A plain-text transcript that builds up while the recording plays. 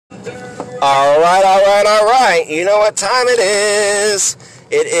Alright, alright, alright. You know what time it is.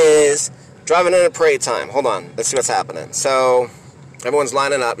 It is driving in a parade time. Hold on. Let's see what's happening. So, everyone's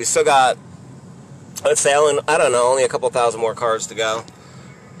lining up. We still got, let's say, I don't know, only a couple thousand more cars to go.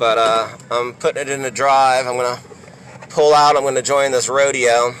 But I'm putting it in the drive. I'm going to pull out. I'm going to join this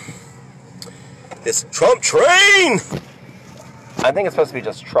rodeo. This Trump train! I think it's supposed to be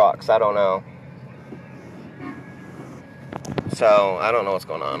just trucks. I don't know. So, I don't know what's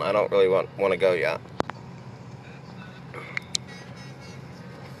going on. I don't really want to go yet.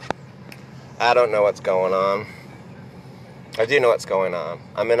 I don't know what's going on. I do know what's going on.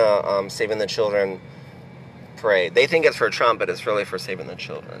 I'm in a Saving the Children parade. They think it's for Trump, but it's really for Saving the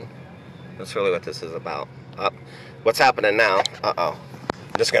Children. That's really what this is about. What's happening now? Uh-oh.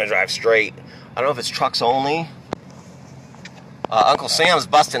 I'm just going to drive straight. I don't know if it's trucks only. Uncle Sam's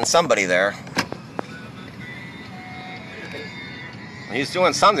busting somebody there. He's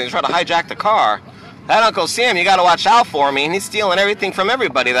doing something. He's trying to hijack the car. That Uncle Sam, you got to watch out for me. And he's stealing everything from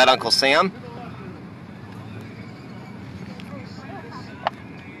everybody, that Uncle Sam.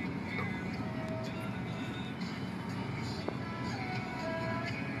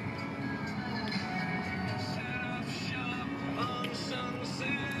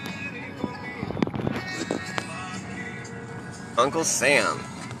 Uncle Sam.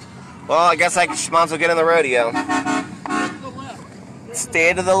 Well, I guess I might as well get in the rodeo.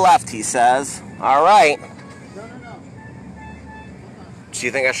 Stay to the left, he says. All right. Do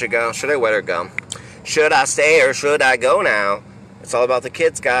you think I should go? Should I wait or go? Should I stay or should I go now? It's all about the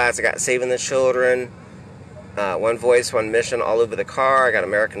kids, guys. I got Saving the Children, One Voice, One Mission all over the car. I got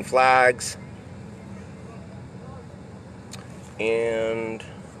American flags. And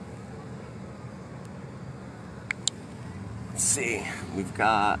let's see. We've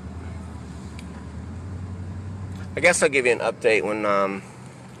got... I guess I'll give you an update when,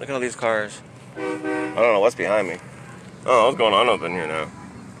 look at all these cars. I don't know what's behind me. Oh, what's going on up in here now?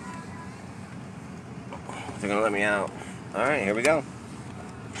 They're gonna let me out. Alright, here we go.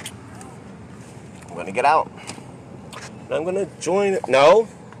 I'm gonna get out. And I'm gonna join it. No?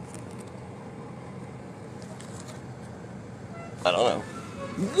 I don't know.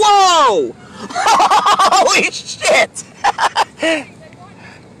 Whoa! Holy shit!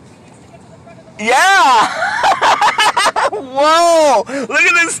 Yeah! Whoa! Look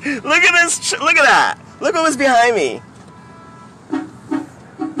at this! Look at this! Look at that! Look what was behind me!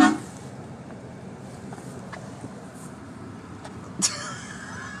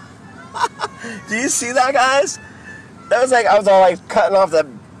 Do you see that, guys? That was like, I was all like cutting off the...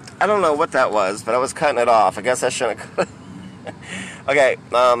 I don't know what that was, but I was cutting it off. I guess I shouldn't have cut it. Okay,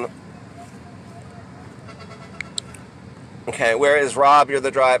 okay, where is Rob? You're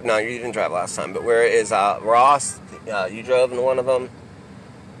the driver. No, you didn't drive last time. But where is Ross? You drove in one of them.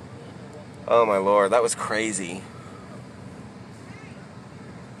 Oh my Lord, that was crazy.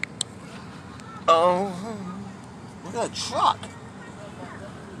 Oh, look at that truck.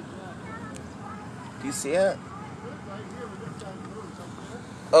 Do you see it?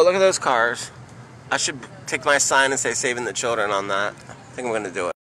 Oh, look at those cars. I should take my sign and say Saving the Children on that. I think I'm going to do it.